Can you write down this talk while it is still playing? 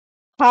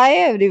Hi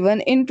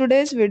everyone, in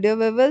today's video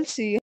we will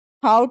see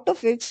how to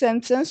fix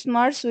Samsung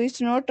Smart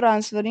Switch not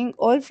transferring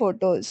all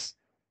photos.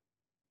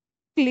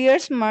 Clear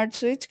Smart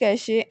Switch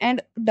cache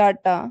and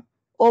data.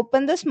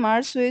 Open the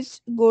Smart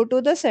Switch, go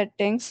to the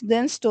settings,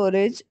 then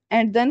storage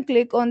and then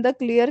click on the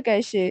clear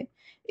cache.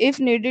 If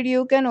needed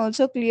you can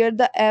also clear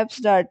the app's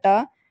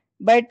data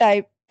by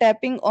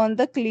tapping on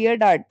the clear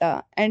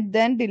data and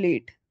then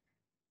delete.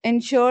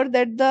 Ensure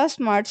that the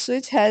smart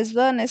switch has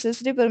the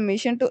necessary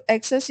permission to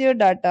access your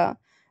data.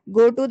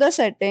 Go to the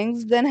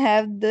settings, then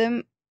have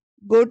them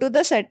go to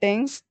the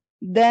settings,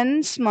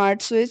 then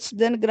smart switch,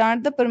 then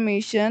grant the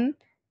permission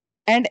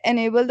and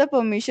enable the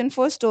permission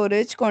for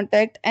storage,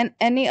 contact, and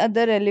any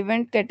other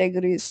relevant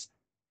categories.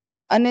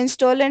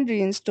 Uninstall and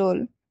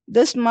reinstall.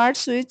 The smart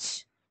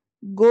switch.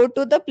 Go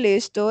to the Play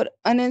Store,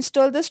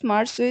 uninstall the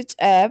smart switch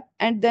app,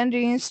 and then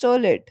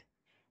reinstall it.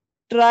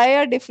 Try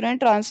a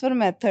different transfer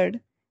method.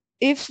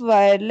 If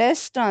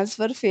wireless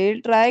transfer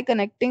failed, try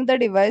connecting the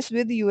device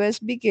with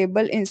USB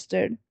cable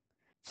instead.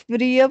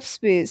 Free up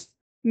space.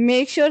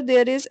 Make sure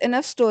there is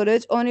enough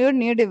storage on your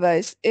new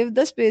device. If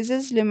the space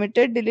is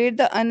limited, delete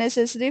the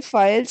unnecessary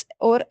files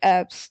or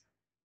apps.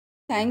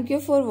 Thank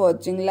you for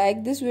watching.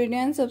 Like this video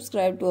and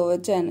subscribe to our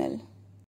channel.